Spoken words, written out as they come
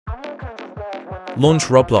Launch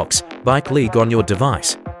Roblox Bike League on your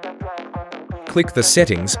device. Click the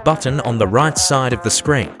Settings button on the right side of the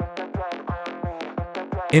screen.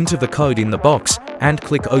 Enter the code in the box and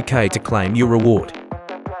click OK to claim your reward.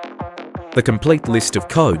 The complete list of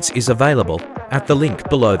codes is available at the link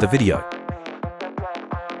below the video.